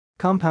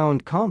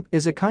Compound comp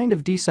is a kind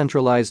of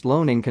decentralized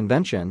loaning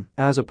convention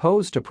as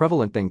opposed to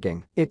prevalent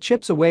thinking. It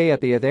chips away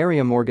at the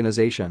Ethereum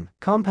organization.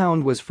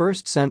 Compound was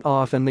first sent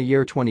off in the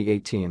year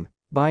 2018.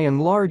 By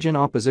and large in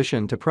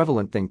opposition to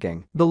prevalent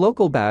thinking. The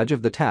local badge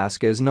of the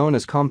task is known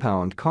as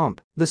compound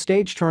comp. The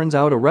stage turns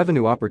out a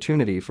revenue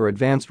opportunity for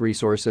advanced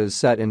resources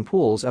set in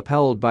pools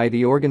upheld by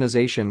the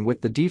organization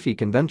with the DeFi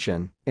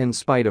convention, in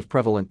spite of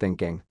prevalent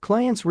thinking.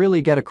 Clients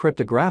really get a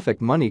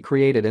cryptographic money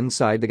created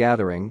inside the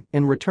gathering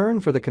in return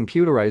for the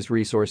computerized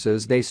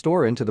resources they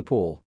store into the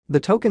pool. The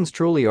tokens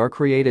truly are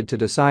created to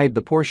decide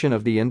the portion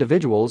of the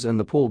individuals in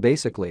the pool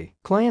basically.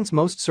 Clients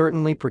most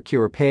certainly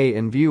procure pay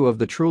in view of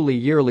the truly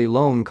yearly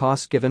loan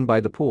costs given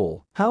by the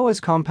pool. How is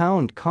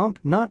compound comp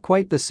not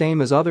quite the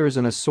same as others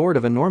in a sort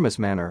of enormous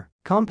manner?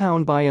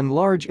 Compound by and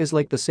large is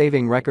like the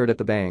saving record at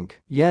the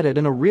bank, yet it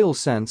in a real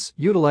sense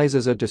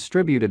utilizes a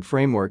distributed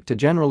framework to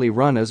generally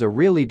run as a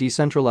really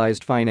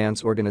decentralized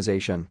finance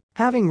organization.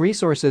 Having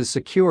resources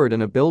secured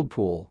in a build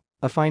pool,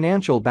 a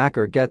financial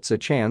backer gets a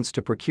chance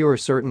to procure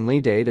certainly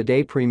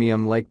day-to-day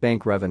premium like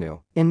bank revenue.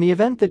 In the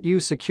event that you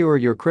secure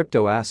your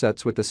crypto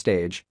assets with the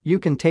stage, you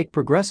can take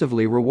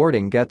progressively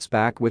rewarding gets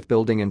back with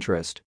building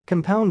interest.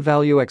 Compound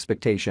value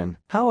expectation.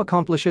 How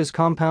accomplishes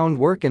compound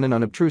work in an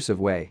unobtrusive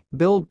way?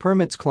 Build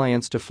permits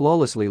clients to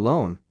flawlessly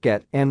loan,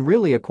 get, and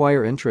really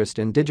acquire interest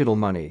in digital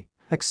money,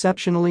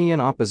 exceptionally in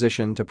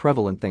opposition to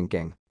prevalent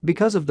thinking.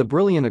 Because of the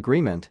brilliant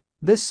agreement,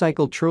 this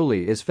cycle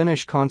truly is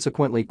finished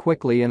consequently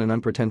quickly in an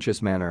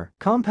unpretentious manner.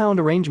 Compound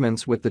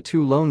arrangements with the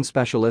two loan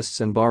specialists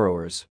and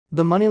borrowers.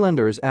 The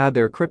moneylenders add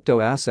their crypto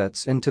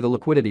assets into the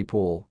liquidity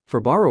pool. For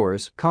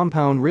borrowers,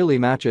 compound really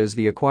matches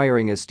the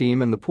acquiring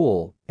esteem in the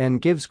pool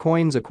and gives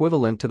coins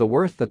equivalent to the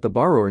worth that the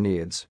borrower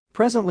needs.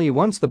 Presently,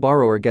 once the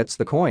borrower gets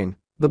the coin,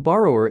 the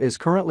borrower is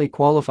currently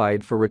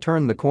qualified for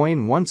return the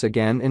coin once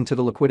again into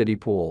the liquidity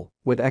pool,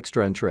 with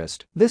extra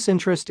interest. This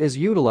interest is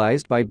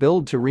utilized by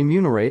Build to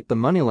remunerate the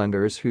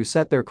moneylenders who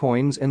set their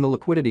coins in the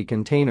liquidity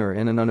container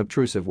in an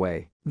unobtrusive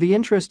way. The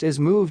interest is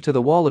moved to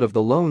the wallet of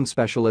the loan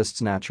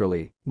specialists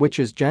naturally, which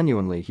is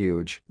genuinely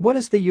huge. What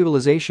is the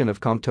utilization of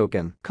Comp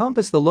token? Comp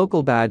is the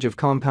local badge of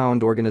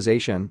Compound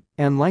organization,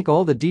 and like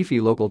all the DeFi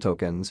local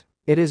tokens,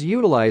 it is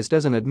utilized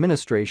as an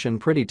administration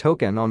pretty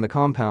token on the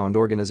Compound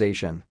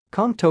organization.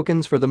 Comp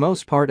tokens for the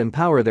most part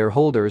empower their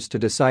holders to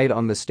decide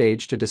on the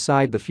stage to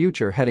decide the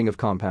future heading of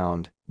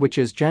Compound, which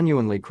is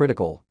genuinely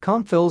critical.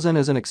 Comp fills in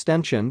as an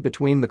extension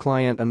between the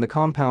client and the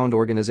Compound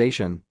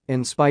organization,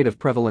 in spite of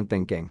prevalent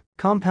thinking.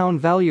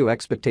 Compound value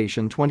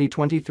expectation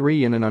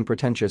 2023 in an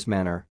unpretentious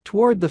manner.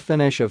 Toward the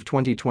finish of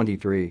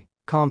 2023,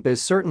 Comp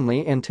is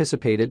certainly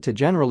anticipated to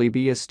generally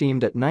be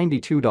esteemed at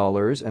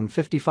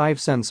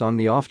 $92.55 on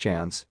the off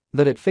chance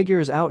that it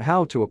figures out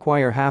how to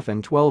acquire half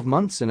in 12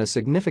 months in a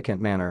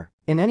significant manner.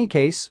 In any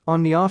case,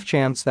 on the off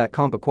chance that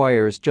Comp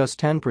acquires just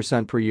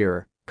 10% per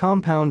year,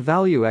 compound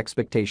value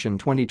expectation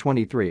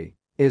 2023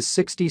 is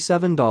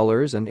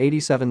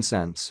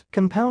 $67.87.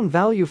 Compound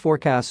value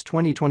forecast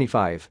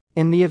 2025.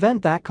 In the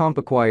event that Comp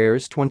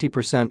acquires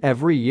 20%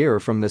 every year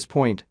from this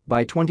point,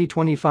 by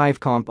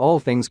 2025 Comp all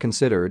things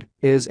considered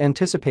is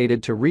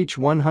anticipated to reach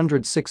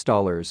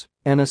 $106,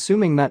 and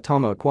assuming that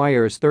Tama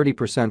acquires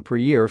 30% per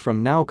year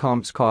from now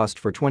Comp's cost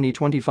for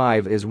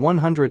 2025 is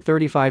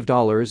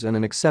 $135 in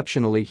an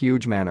exceptionally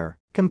huge manner.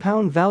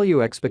 Compound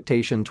value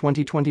expectation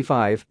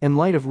 2025 in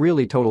light of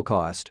really total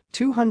cost.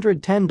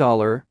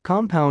 $210.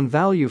 Compound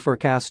value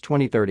forecast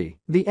 2030.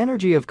 The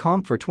energy of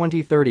Comp for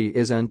 2030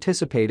 is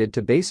anticipated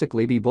to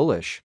basically be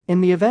bullish.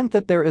 In the event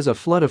that there is a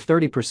flood of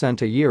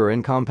 30% a year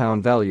in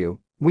compound value,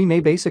 we may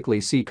basically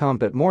see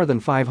Comp at more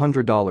than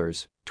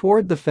 $500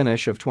 toward the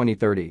finish of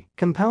 2030.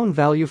 Compound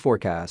value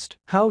forecast.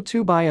 How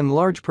to buy and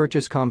large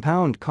purchase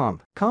compound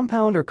comp.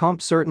 Compound or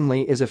comp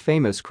certainly is a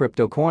famous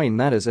crypto coin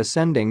that is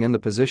ascending in the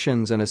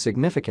positions in a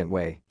significant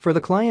way. For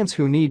the clients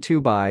who need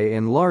to buy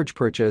in large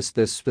purchase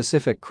this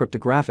specific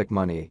cryptographic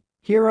money,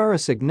 here are a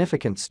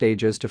significant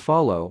stages to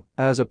follow,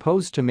 as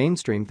opposed to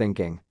mainstream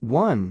thinking.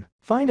 1.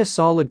 Find a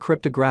solid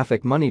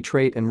cryptographic money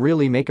trait and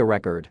really make a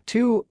record.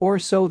 2. Or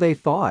so they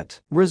thought.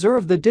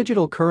 Reserve the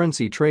digital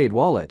currency trade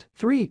wallet.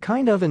 3.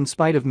 Kind of in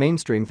spite of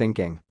mainstream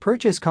thinking.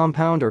 Purchase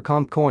compound or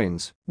comp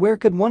coins. Where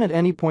could one at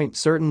any point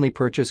certainly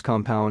purchase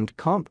compound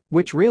comp,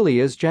 which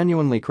really is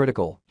genuinely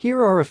critical.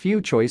 Here are a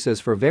few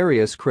choices for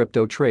various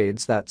crypto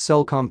trades that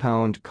sell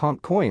compound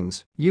comp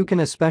coins. You can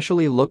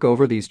especially look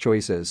over these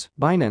choices.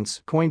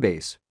 Binance,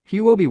 Coinbase,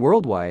 Huobi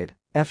Worldwide,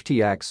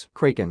 FTX,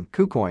 Kraken,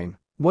 KuCoin.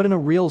 What in a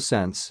real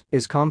sense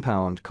is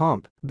compound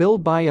comp?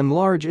 Build by and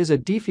large is a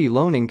DeFi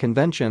loaning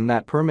convention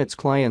that permits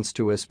clients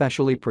to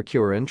especially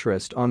procure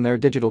interest on their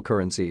digital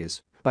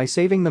currencies by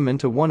saving them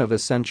into one of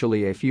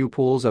essentially a few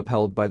pools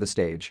upheld by the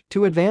stage.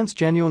 To advance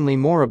genuinely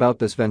more about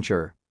this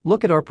venture,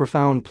 look at our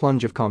profound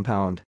plunge of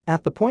compound.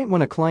 At the point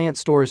when a client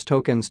stores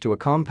tokens to a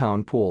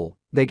compound pool,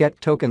 they get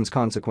tokens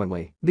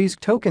consequently. These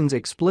tokens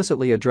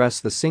explicitly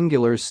address the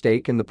singular's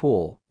stake in the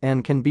pool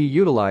and can be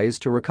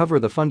utilized to recover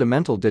the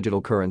fundamental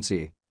digital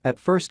currency at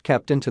first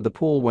kept into the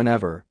pool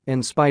whenever,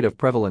 in spite of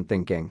prevalent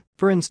thinking.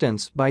 For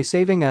instance, by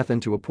saving ETH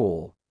into a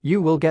pool,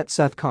 you will get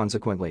Seth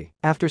consequently.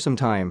 After some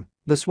time,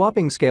 the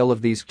swapping scale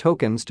of these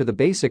tokens to the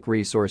basic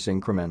resource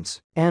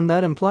increments, and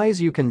that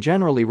implies you can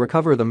generally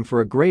recover them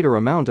for a greater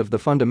amount of the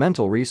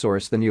fundamental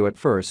resource than you at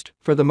first,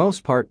 for the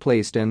most part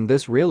placed in.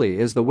 This really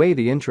is the way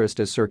the interest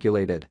is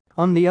circulated.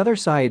 On the other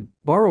side,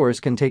 borrowers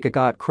can take a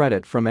GOT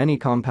credit from any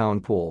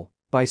compound pool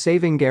by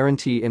saving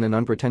guarantee in an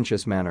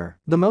unpretentious manner.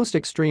 The most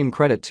extreme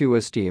credit to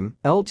esteem,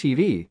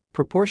 LTV,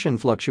 proportion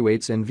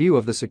fluctuates in view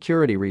of the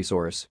security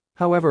resource,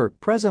 however,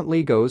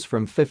 presently goes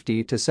from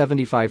 50 to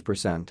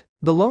 75%.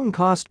 The loan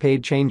cost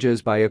paid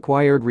changes by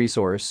acquired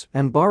resource,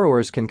 and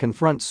borrowers can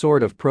confront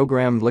sort of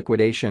programmed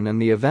liquidation in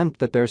the event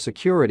that their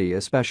security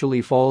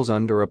especially falls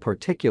under a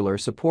particular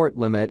support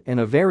limit in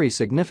a very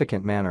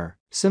significant manner.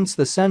 Since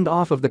the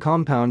send-off of the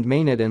compound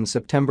mainnet in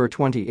September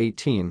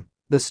 2018,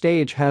 the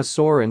stage has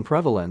soared in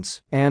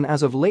prevalence, and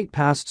as of late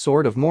past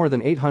soared of more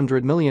than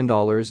 $800 million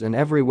in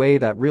every way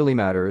that really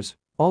matters.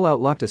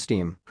 All-out locked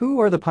esteem. Who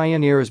are the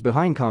pioneers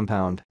behind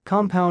Compound?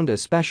 Compound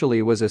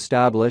especially was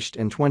established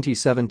in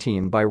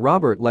 2017 by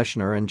Robert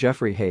Leshner and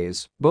Jeffrey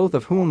Hayes, both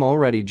of whom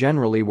already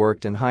generally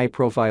worked in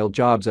high-profile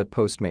jobs at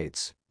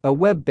Postmates, a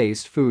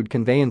web-based food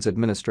conveyance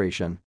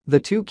administration. The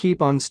two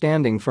keep on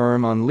standing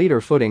firm on leader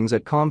footings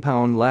at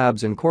Compound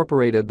Labs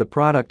Incorporated, the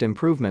product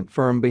improvement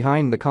firm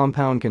behind the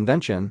Compound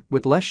convention,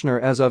 with Leshner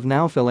as of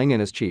now filling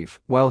in as chief,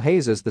 while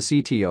Hayes is the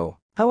CTO.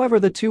 However,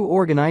 the two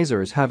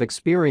organizers have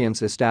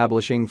experience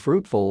establishing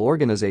fruitful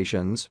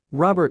organizations.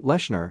 Robert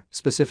Leshner,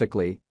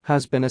 specifically,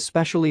 has been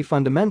especially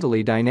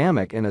fundamentally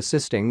dynamic in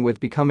assisting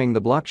with becoming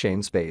the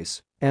blockchain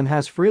space and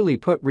has freely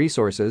put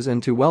resources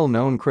into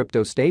well-known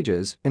crypto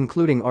stages,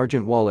 including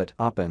Argent Wallet,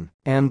 Open,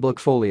 and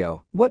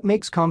Blockfolio. What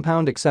makes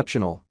Compound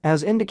exceptional?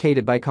 As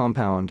indicated by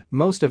Compound,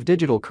 most of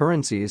digital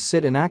currencies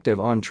sit inactive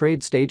on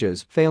trade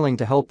stages, failing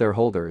to help their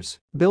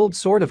holders. Build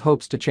sort of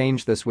hopes to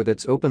change this with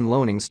its open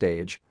loaning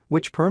stage,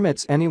 which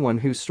permits anyone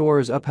who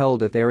stores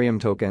upheld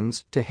Ethereum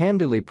tokens to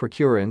handily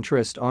procure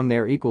interest on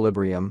their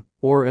equilibrium,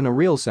 or in a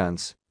real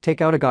sense, take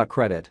out a GOT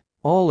credit,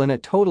 all in a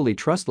totally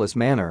trustless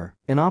manner,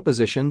 in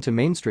opposition to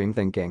mainstream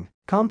thinking.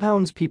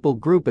 Compound's People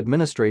Group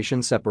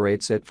administration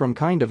separates it from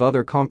kind of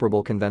other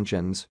comparable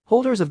conventions.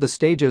 Holders of the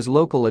stage's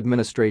local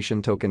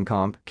administration token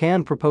comp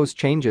can propose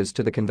changes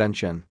to the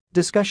convention,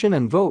 discussion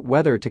and vote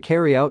whether to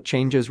carry out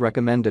changes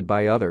recommended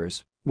by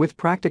others, with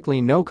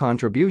practically no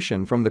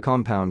contribution from the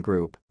Compound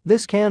Group.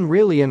 This can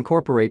really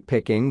incorporate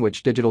picking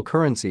which digital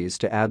currencies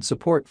to add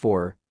support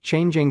for,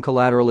 changing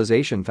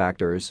collateralization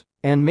factors,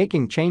 and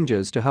making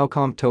changes to how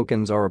comp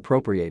tokens are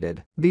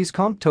appropriated. These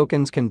comp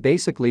tokens can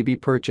basically be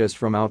purchased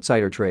from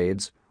outsider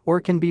trades, or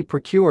can be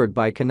procured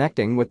by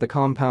connecting with the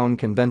Compound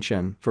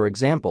convention, for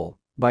example,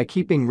 by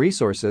keeping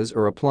resources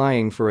or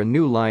applying for a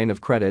new line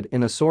of credit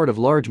in a sort of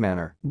large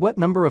manner. What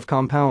number of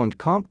Compound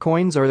comp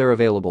coins are there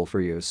available for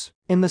use?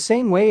 In the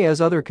same way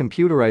as other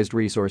computerized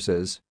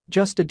resources,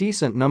 just a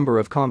decent number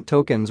of comp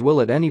tokens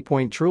will at any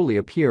point truly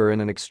appear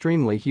in an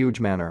extremely huge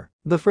manner.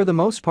 For the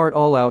most part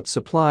all-out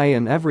supply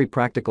in every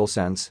practical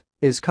sense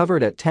is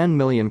covered at 10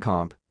 million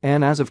comp,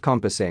 and as of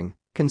compassing,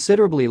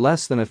 considerably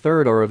less than a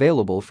third are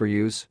available for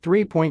use,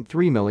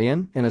 3.3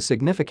 million, in a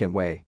significant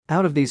way.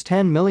 Out of these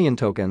 10 million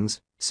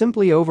tokens,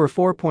 simply over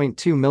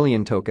 4.2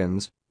 million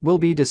tokens will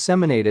be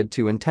disseminated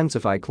to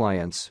intensify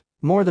clients,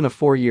 more than a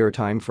 4-year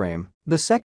time frame. The second